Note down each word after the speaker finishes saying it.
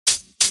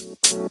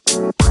So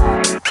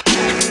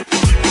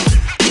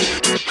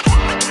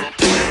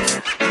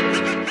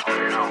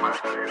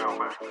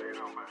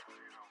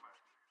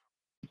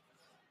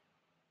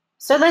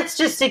let's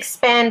just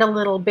expand a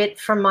little bit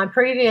from my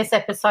previous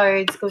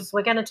episodes, because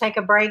we're going to take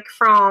a break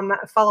from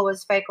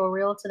followers, fake or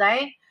real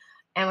today,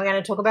 and we're going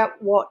to talk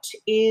about what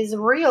is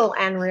real,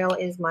 and real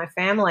is my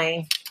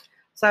family.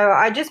 So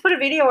I just put a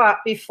video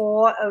up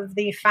before of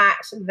the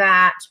fact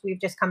that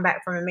we've just come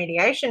back from a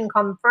mediation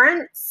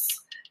conference,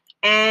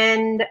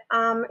 and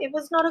it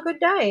was not a good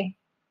day.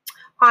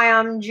 Hi,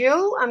 I'm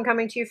Jill. I'm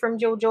coming to you from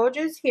Jill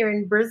George's here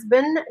in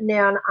Brisbane,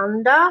 Down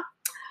Under.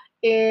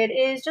 It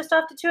is just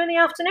after 2 in the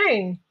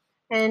afternoon.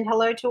 And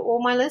hello to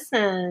all my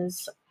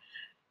listeners.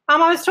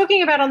 I was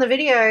talking about on the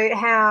video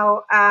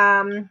how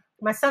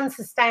my son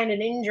sustained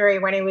an injury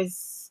when he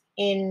was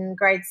in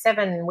grade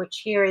 7,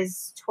 which here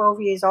is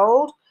 12 years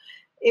old.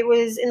 It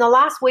was in the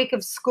last week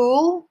of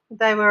school.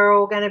 They were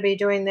all going to be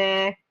doing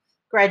their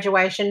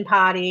graduation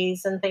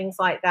parties and things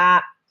like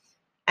that.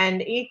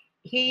 And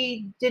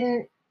he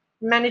didn't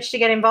manage to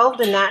get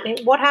involved in that. And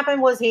what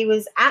happened was he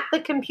was at the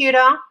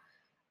computer,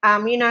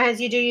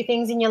 as you do your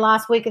things in your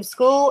last week of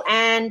school,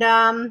 and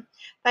one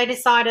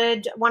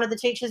of the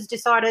teachers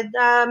decided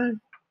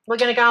we're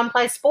going to go and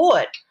play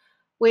sport,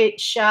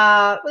 which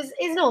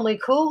is normally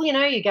cool.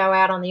 You go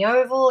out on the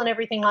oval and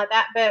everything like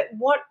that. But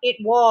what it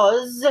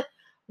was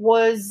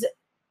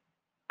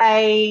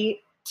a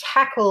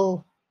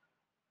tackle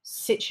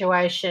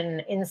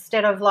situation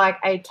instead of like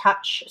a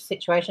touch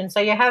situation. So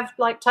you have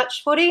like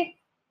touch footy,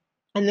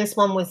 and this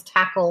one was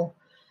tackle.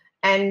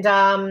 And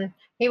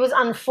he was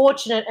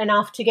unfortunate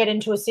enough to get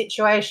into a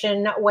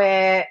situation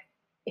where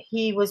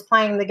he was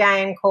playing the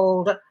game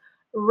called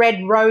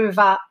Red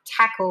Rover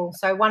Tackle.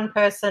 So one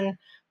person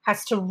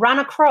has to run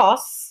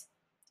across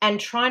and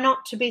try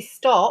not to be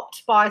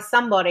stopped by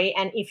somebody,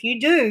 and if you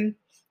do,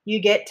 you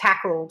get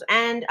tackled.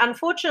 And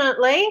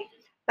unfortunately,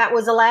 that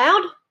was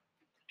allowed,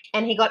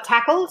 and he got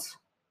tackled,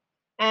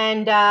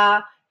 and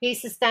he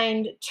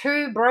sustained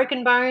 2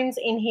 broken bones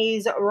in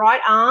his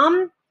right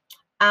arm.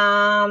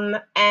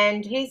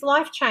 And his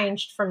life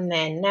changed from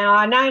then. Now,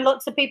 I know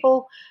lots of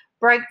people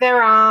break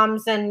their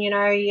arms and, you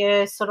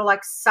sort of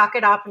like suck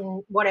it up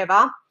and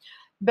whatever.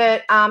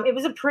 But it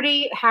was a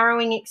pretty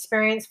harrowing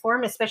experience for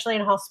him, especially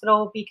in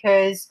hospital,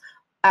 because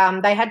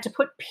they had to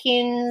put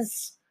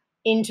pins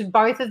into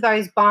both of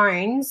those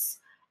bones,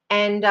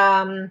 and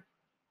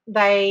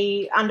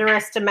they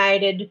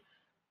underestimated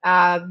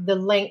the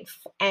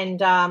length, and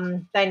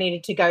they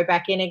needed to go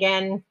back in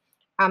again.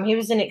 He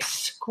was in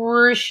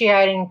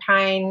excruciating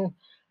pain.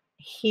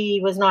 He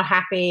was not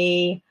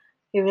happy.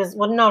 He was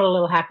not a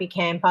little happy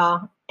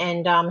camper,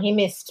 and he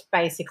missed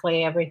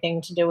basically everything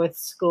to do with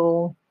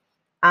school.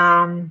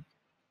 The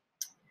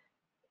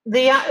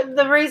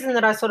reason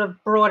that I sort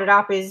of brought it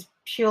up is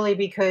purely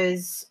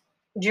because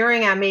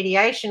during our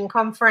mediation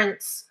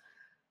conference,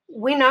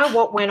 we know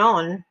what went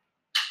on,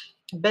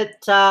 but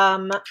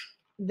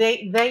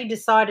they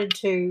decided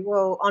to,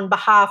 well, on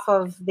behalf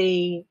of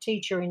the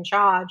teacher in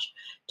charge,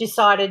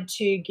 decided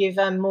to give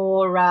a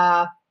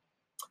more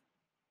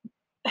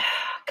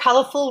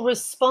colourful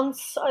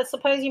response, I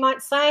suppose you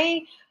might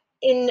say,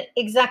 in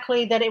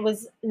exactly that it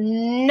was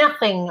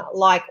nothing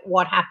like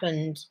what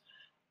happened.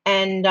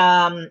 And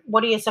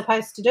what are you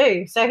supposed to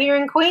do? So here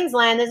in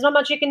Queensland, there's not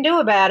much you can do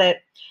about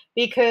it,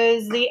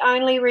 because the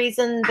only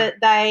reason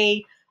that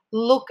they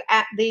look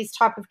at these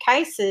type of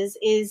cases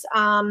is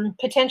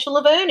potential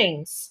of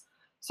earnings.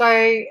 So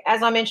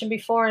as I mentioned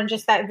before in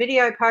just that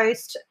video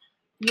post,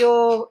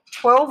 you're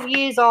 12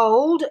 years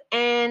old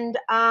and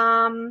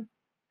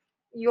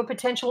your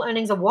potential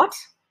earnings are what?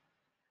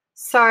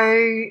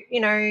 So,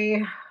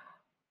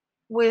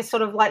 we're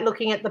sort of like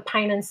looking at the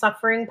pain and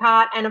suffering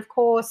part. And of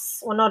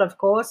course, well, not of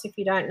course, if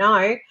you don't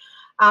know,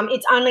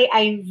 it's only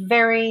a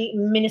very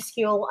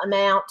minuscule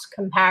amount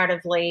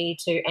comparatively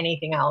to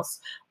anything else.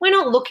 We're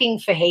not looking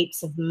for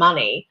heaps of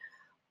money.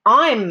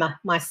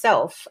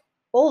 Myself,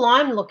 all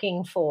I'm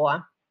looking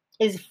for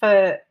is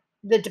for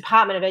the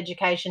Department of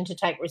Education to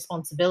take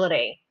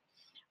responsibility.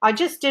 I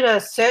just did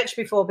a search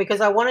before because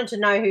I wanted to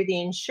know who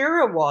the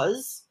insurer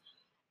was,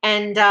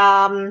 and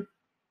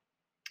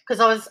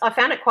because I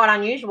found it quite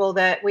unusual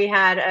that we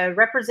had a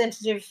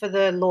representative for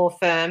the law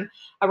firm,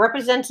 a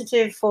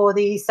representative for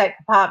the State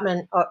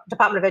Department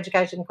of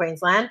Education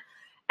Queensland,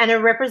 and a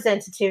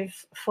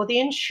representative for the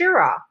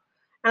insurer.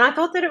 And I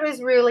thought that it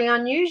was really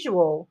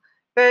unusual.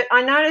 But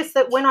I noticed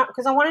that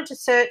because I wanted to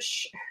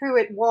search who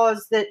it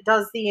was that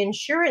does the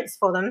insurance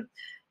for them,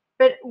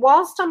 but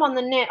whilst I'm on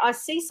the net, I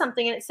see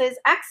something and it says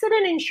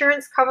accident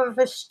insurance cover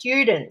for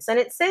students. And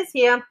it says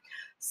here,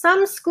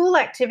 some school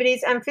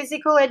activities and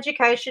physical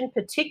education,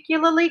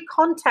 particularly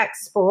contact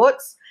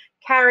sports,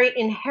 carry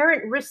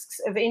inherent risks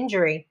of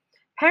injury.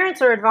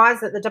 Parents are advised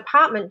that the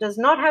department does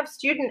not have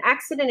student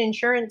accident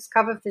insurance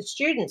cover for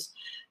students.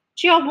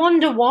 Gee, I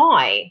wonder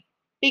why.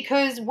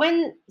 Because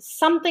when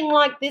something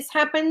like this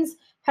happens,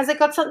 has it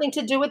got something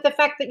to do with the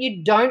fact that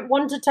you don't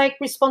want to take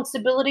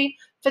responsibility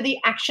for the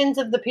actions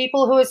of the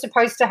people who are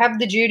supposed to have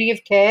the duty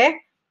of care?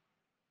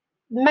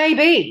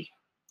 Maybe.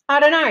 I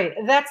don't know.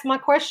 That's my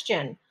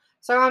question.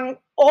 So I'm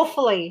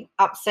awfully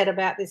upset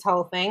about this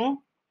whole thing,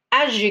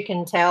 as you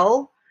can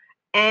tell.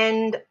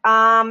 And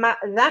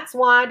that's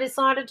why I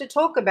decided to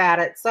talk about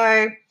it.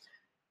 So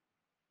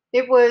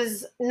it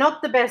was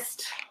not the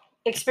best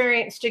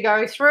experience to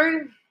go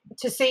through,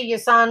 to see your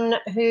son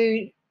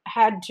who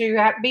had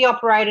to be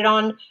operated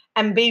on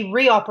and be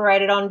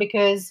reoperated on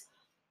because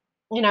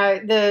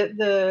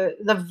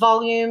the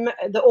volume,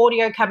 the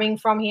audio coming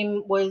from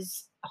him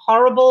was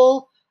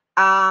horrible.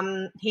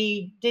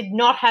 He did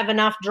not have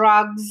enough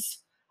drugs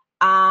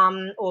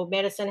or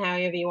medicine,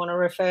 however you want to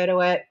refer to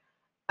it.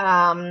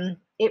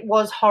 It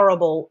was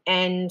horrible,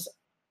 and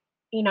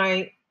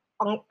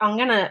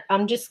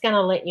I'm just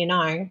gonna let you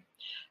know,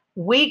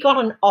 we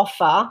got an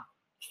offer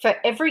for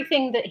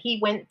everything that he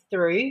went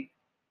through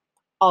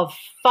of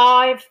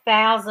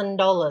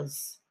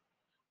 $5,000.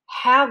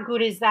 How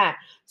good is that?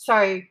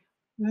 So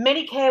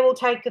Medicare will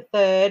take a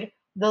third,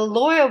 the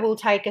lawyer will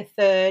take a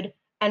third,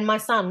 and my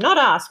son, not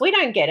us, we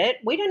don't get it.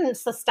 We didn't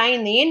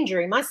sustain the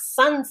injury. My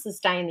son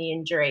sustained the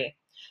injury.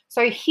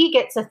 So he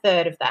gets a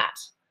third of that.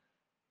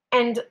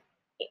 And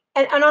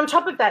on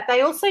top of that,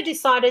 they also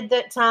decided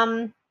that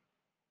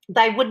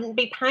they wouldn't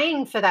be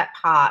paying for that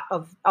part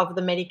of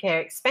the Medicare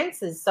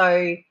expenses.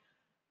 So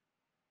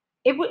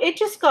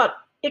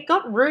it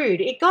got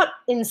rude. It got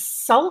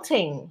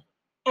insulting.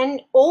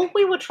 And all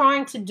we were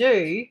trying to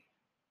do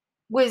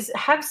was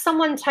have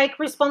someone take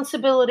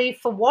responsibility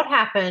for what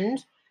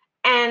happened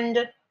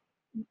and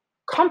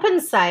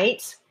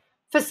compensate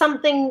for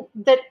something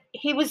that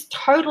he was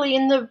totally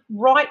in the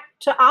right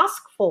to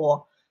ask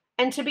for.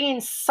 And to be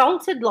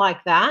insulted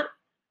like that,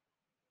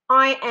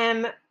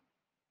 I'm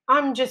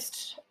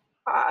just,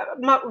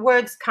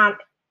 words can't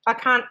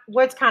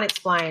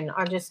explain.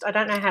 I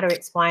don't know how to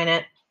explain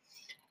it.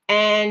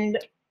 And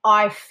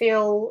I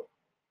feel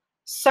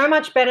so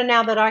much better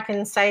now that I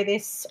can say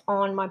this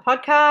on my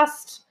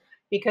podcast,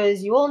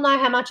 because you all know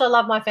how much I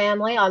love my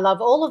family. I love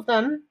all of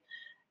them.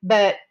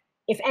 But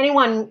if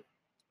anyone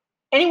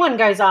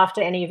goes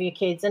after any of your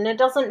kids, and it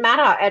doesn't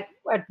matter at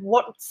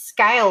what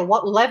scale,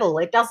 what level,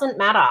 it doesn't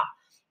matter.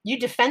 You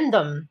defend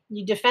them.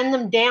 You defend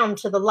them down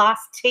to the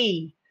last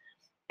T.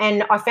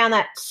 And I found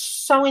that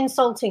so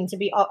insulting to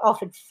be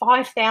offered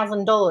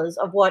 $5,000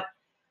 of what,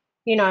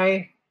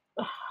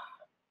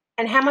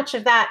 and how much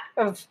of that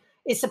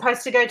is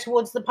supposed to go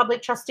towards the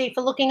public trustee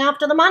for looking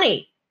after the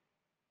money.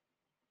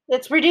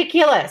 It's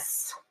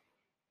ridiculous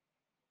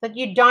that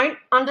you don't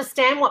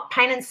understand what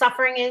pain and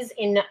suffering is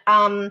in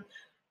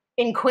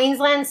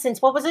Queensland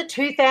since, what was it,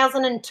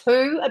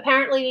 2002?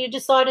 Apparently you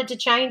decided to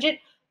change it.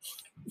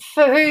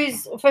 For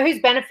whose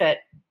benefit?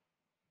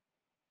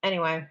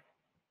 Anyway,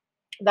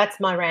 that's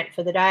my rant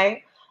for the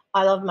day.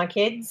 I love my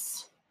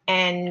kids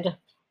and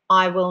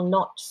I will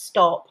not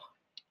stop.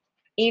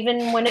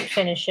 Even when it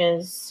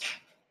finishes,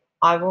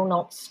 I will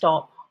not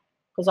stop,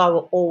 because I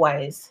will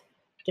always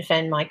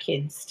defend my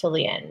kids till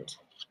the end.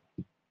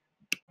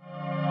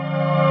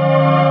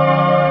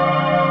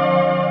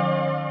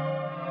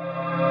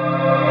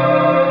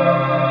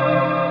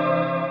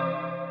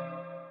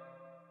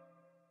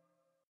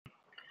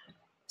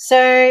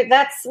 So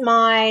that's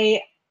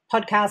my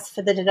podcast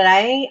for the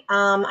today.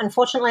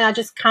 Unfortunately, I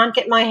just can't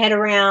get my head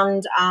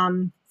around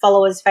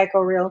followers, fake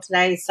or real,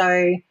 today. So,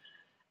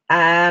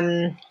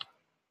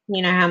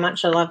 you know how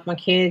much I love my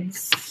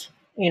kids.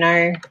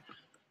 I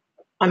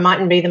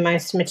mightn't be the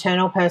most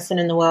maternal person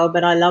in the world,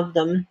 but I love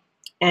them.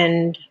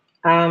 And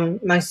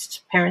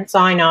most parents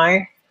I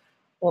know,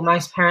 or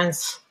most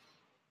parents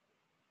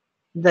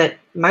that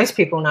most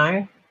people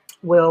know,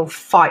 will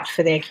fight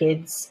for their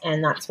kids,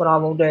 and that's what I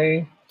will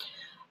do.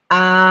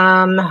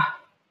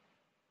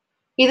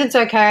 Ethan's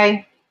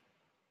okay.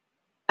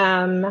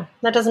 That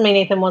doesn't mean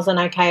Ethan wasn't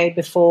okay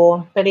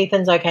before, but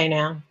Ethan's okay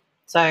now.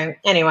 So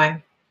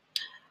anyway,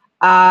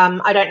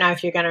 I don't know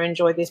if you're going to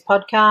enjoy this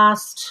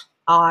podcast.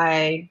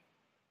 I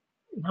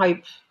hope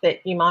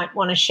that you might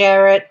want to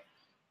share it.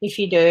 If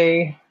you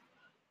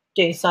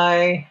do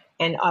so,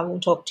 and I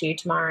will talk to you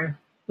tomorrow.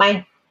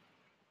 Bye.